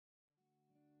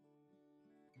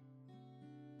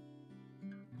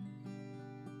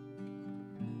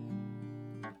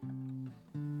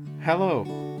Hello,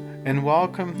 and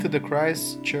welcome to the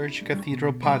Christ Church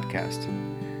Cathedral podcast.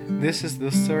 This is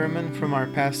the sermon from our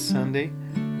past Sunday,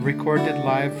 recorded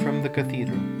live from the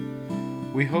cathedral.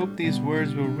 We hope these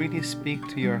words will really speak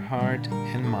to your heart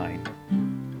and mind.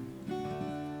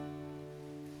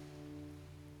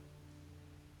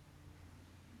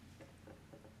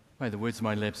 May the words of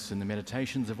my lips and the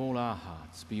meditations of all our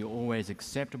hearts be always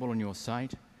acceptable in your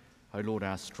sight, O Lord,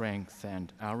 our strength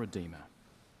and our Redeemer.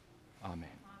 Amen.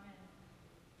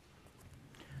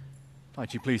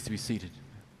 Might you please to be seated.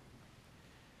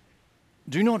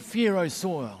 Do not fear, O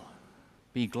soil.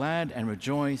 Be glad and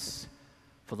rejoice,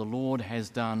 for the Lord has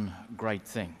done great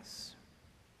things.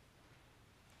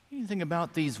 Anything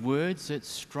about these words that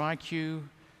strike you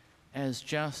as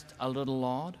just a little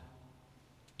odd?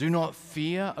 Do not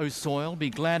fear, O soil. Be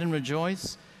glad and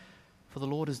rejoice, for the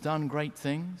Lord has done great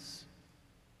things.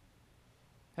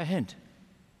 A hint.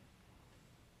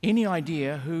 Any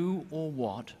idea who or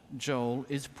what Joel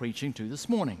is preaching to this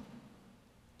morning?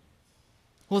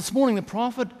 Well, this morning the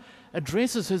prophet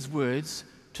addresses his words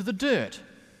to the dirt.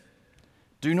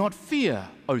 Do not fear,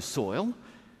 O soil.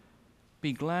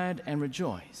 Be glad and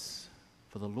rejoice,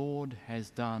 for the Lord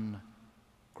has done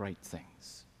great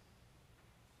things.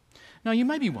 Now you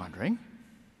may be wondering,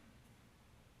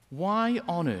 why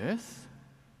on earth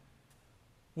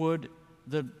would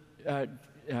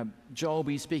Joel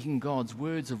be speaking God's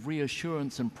words of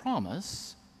reassurance and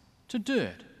promise to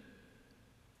dirt?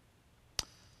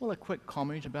 Well, a quick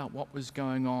comment about what was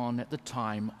going on at the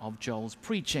time of Joel's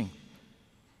preaching.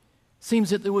 Seems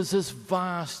that there was this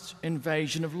vast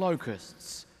invasion of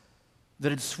locusts that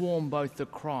had swarmed both the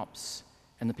crops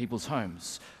and the people's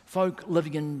homes. Folk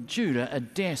living in Judah are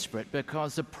desperate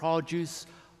because the produce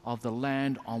of the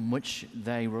land on which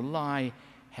they rely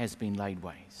has been laid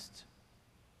waste.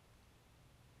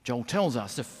 Joel tells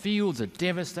us the fields are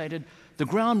devastated, the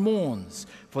ground mourns,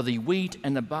 for the wheat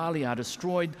and the barley are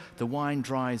destroyed, the wine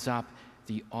dries up,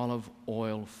 the olive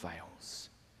oil fails.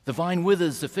 The vine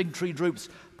withers, the fig tree droops,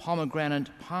 pomegranate,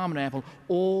 palm and apple,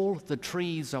 all the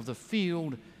trees of the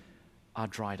field are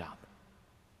dried up.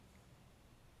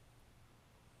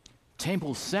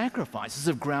 Temple sacrifices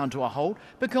have ground to a halt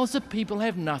because the people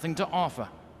have nothing to offer.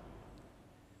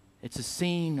 It's a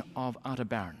scene of utter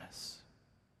barrenness.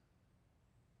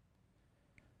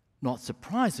 Not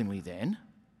surprisingly then,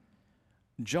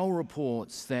 Joel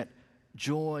reports that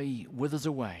joy withers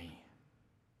away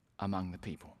among the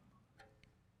people.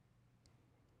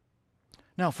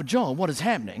 Now for Joel, what is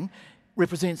happening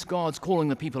represents God's calling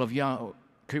the people of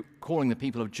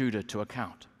Judah to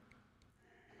account.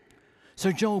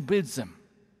 So Joel bids them.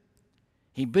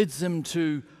 He bids them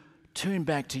to turn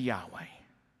back to Yahweh,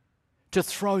 to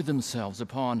throw themselves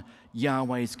upon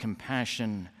Yahweh's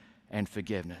compassion and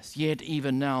forgiveness. Yet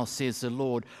even now, says the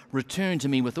Lord, return to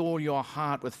me with all your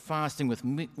heart, with fasting, with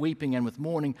weeping, and with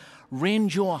mourning.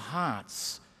 Rend your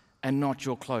hearts and not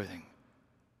your clothing.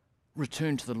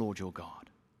 Return to the Lord your God.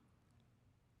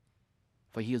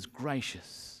 For he is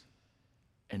gracious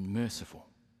and merciful,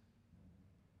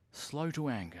 slow to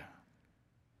anger,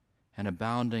 and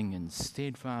abounding in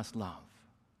steadfast love,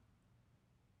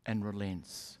 and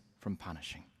relents from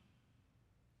punishing.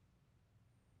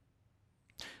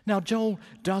 Now, Joel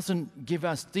doesn't give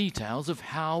us details of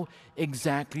how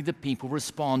exactly the people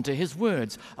respond to his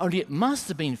words, only it must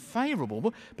have been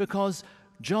favorable because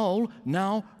Joel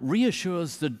now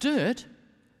reassures the dirt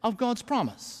of God's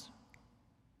promise.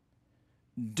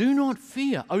 Do not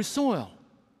fear, O soil.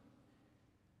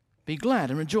 Be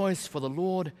glad and rejoice, for the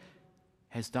Lord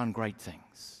has done great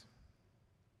things.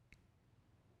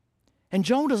 And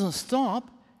Joel doesn't stop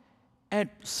at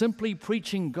simply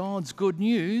preaching God's good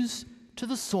news to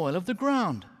the soil of the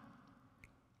ground.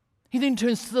 He then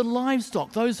turns to the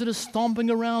livestock, those that are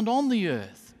stomping around on the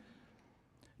earth.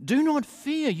 Do not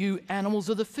fear, you animals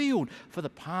of the field, for the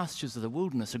pastures of the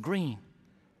wilderness are green.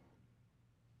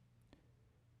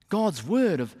 God's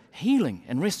word of healing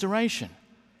and restoration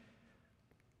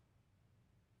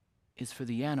is for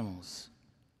the animals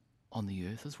on the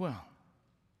earth as well.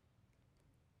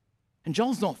 And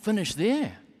Joel's not finished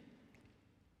there.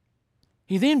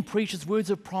 He then preaches words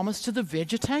of promise to the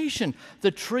vegetation.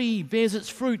 The tree bears its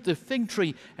fruit, the fig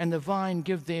tree and the vine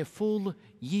give their full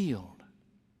yield.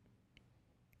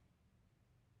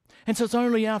 And so it's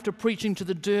only after preaching to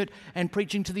the dirt and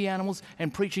preaching to the animals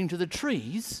and preaching to the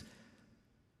trees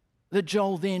that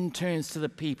Joel then turns to the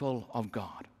people of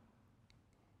God.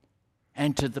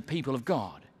 And to the people of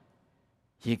God,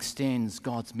 he extends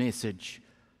God's message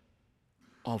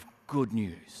of good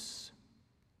news.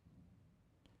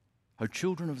 O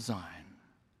children of Zion,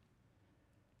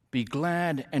 Be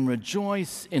glad and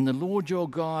rejoice in the Lord your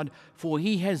God, for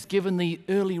he has given thee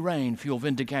early rain for your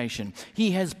vindication.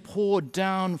 He has poured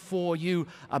down for you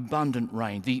abundant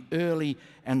rain, the early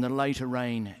and the later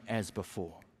rain as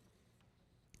before.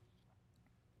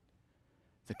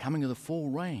 The coming of the fall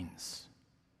rains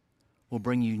will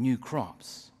bring you new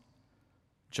crops,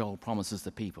 Joel promises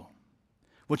the people,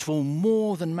 which will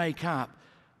more than make up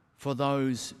for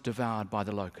those devoured by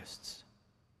the locusts.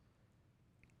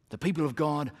 The people of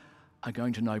God are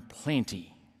going to know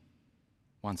plenty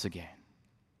once again.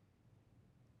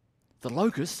 The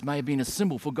locusts may have been a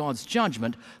symbol for God's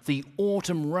judgment. The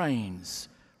autumn rains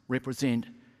represent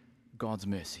God's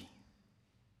mercy.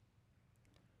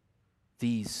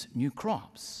 These new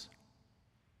crops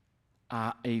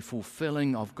are a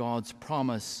fulfilling of God's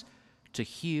promise to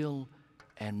heal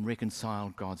and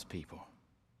reconcile God's people.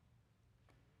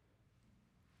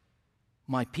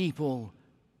 My people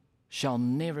shall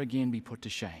never again be put to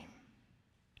shame,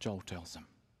 Joel tells them.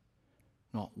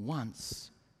 Not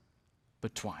once,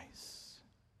 but twice.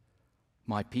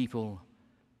 My people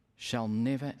shall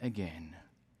never again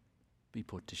be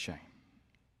put to shame.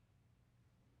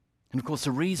 And of course,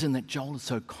 the reason that Joel is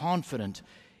so confident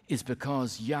is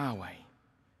because Yahweh,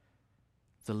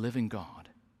 the living God,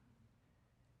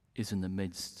 is in the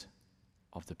midst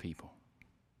of the people.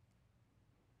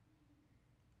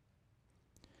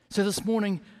 So this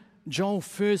morning, Joel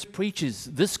first preaches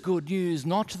this good news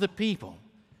not to the people,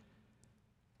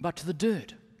 but to the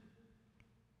dirt,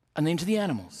 and then to the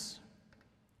animals,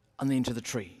 and then to the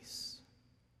trees.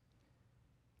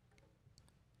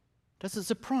 Does it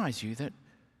surprise you that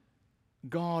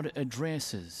God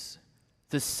addresses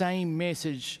the same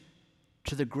message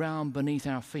to the ground beneath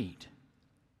our feet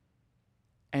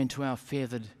and to our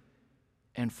feathered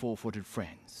and four-footed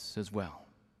friends as well?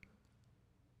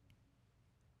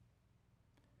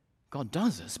 God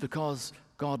does this because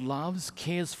God loves,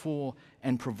 cares for,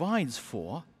 and provides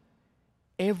for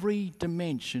every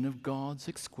dimension of God's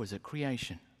exquisite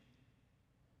creation.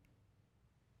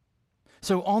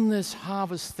 So on this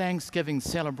Harvest Thanksgiving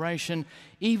celebration,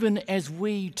 even as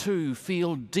we too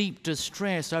feel deep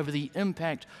distress over the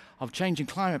impact of changing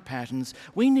climate patterns,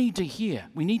 we need to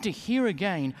hear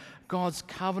again God's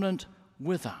covenant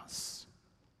with us.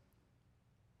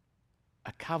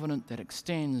 A covenant that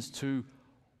extends to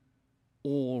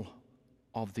all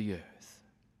of the earth.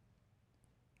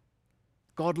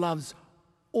 God loves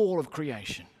all of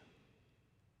creation.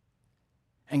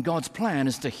 And God's plan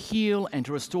is to heal and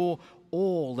to restore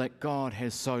all that God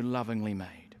has so lovingly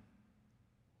made.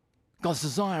 God's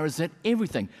desire is that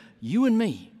everything, you and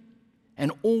me,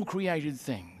 and all created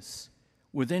things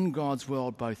within God's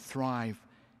world both thrive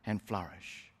and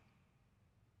flourish.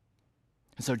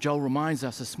 And so Joel reminds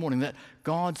us this morning that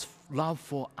God's love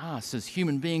for us as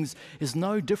human beings is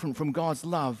no different from God's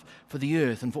love for the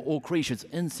earth and for all creatures,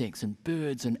 insects and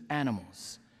birds and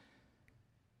animals,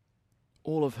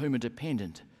 all of whom are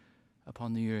dependent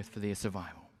upon the earth for their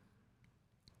survival.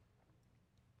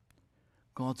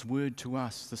 God's word to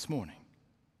us this morning: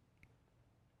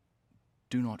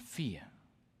 do not fear.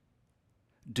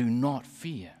 Do not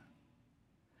fear.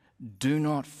 Do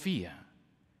not fear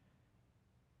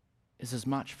is as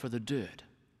much for the dirt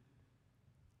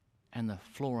and the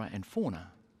flora and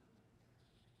fauna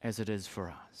as it is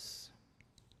for us.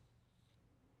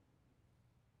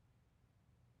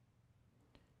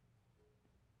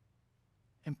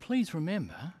 And please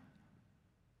remember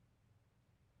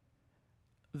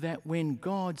that when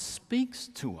God speaks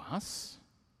to us,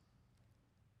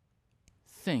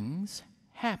 things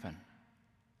happen.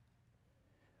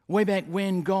 Way back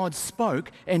when God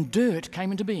spoke and dirt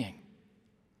came into being.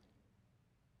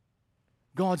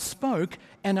 God spoke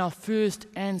and our first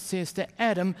ancestor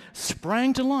Adam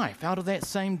sprang to life out of that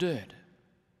same dirt.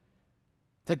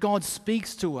 That God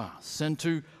speaks to us and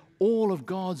to all of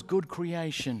God's good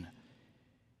creation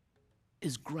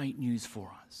is great news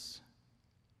for us.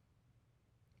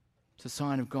 It's a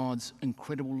sign of God's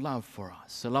incredible love for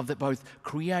us, a love that both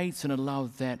creates and a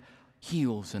love that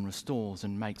heals and restores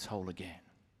and makes whole again.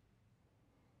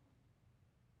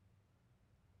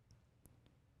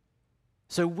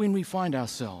 So when we find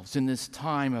ourselves in this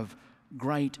time of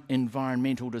great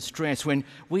environmental distress, when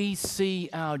we see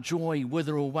our joy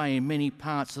wither away in many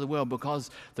parts of the world because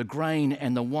the grain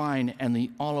and the wine and the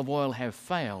olive oil have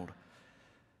failed,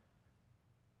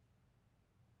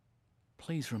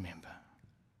 please remember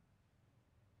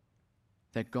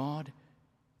that God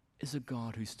is a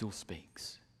God who still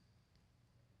speaks.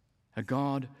 A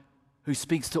God who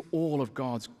speaks to all of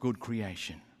God's good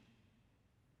creation.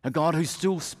 A God who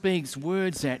still speaks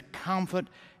words that comfort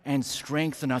and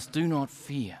strengthen us. Do not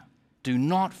fear. Do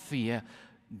not fear.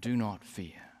 Do not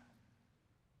fear.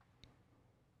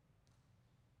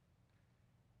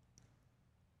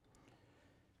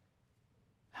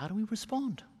 how do we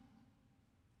respond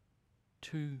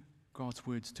to God's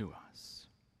words to us?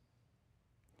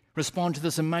 Respond to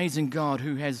this amazing God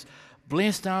who has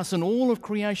blessed us and all of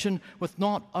creation with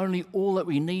not only all that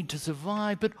we need to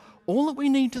survive, but all that we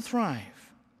need to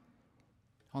thrive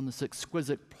on this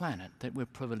exquisite planet that we're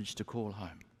privileged to call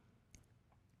home.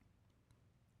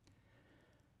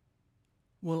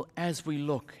 Well, as we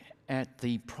look at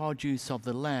the produce of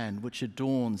the land which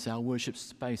adorns our worship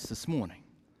space this morning,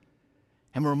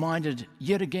 and we're reminded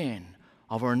yet again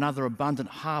of another abundant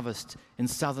harvest in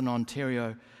southern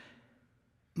Ontario,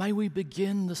 may we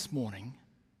begin this morning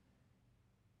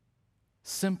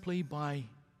simply by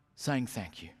saying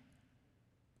thank you,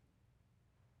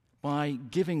 by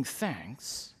giving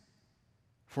thanks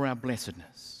for our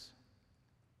blessedness.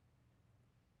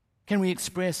 Can we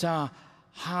express our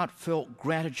heartfelt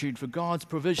gratitude for God's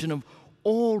provision of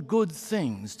all good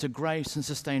things to grace and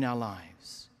sustain our lives?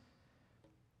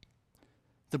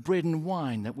 The bread and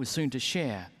wine that we're soon to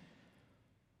share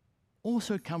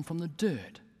also come from the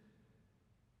dirt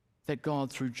that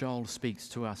God through Joel speaks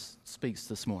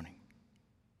this morning.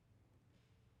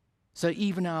 So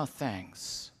even our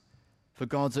thanks for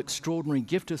God's extraordinary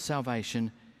gift of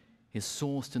salvation is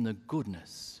sourced in the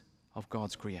goodness of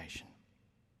God's creation.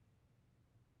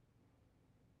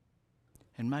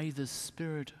 And may the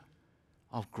spirit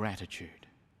of gratitude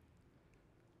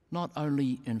not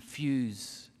only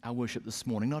infuse our worship this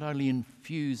morning, not only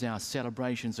infuse our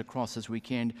celebrations across this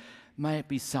weekend, may it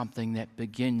be something that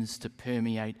begins to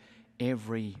permeate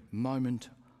every moment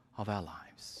of our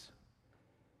lives.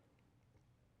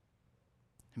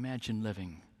 Imagine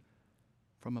living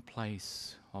from a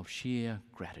place of sheer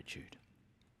gratitude.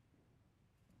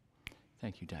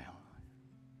 Thank you, Dale.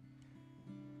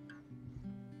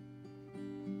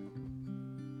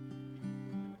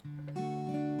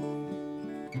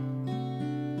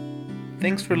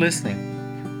 Thanks for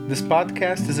listening. This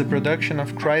podcast is a production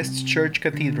of Christ Church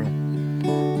Cathedral.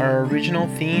 Our original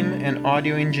theme and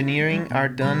audio engineering are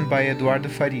done by Eduardo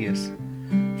Farias.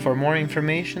 For more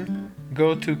information,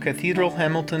 go to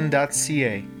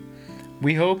cathedralhamilton.ca.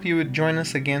 We hope you would join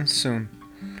us again soon.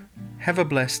 Have a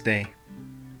blessed day.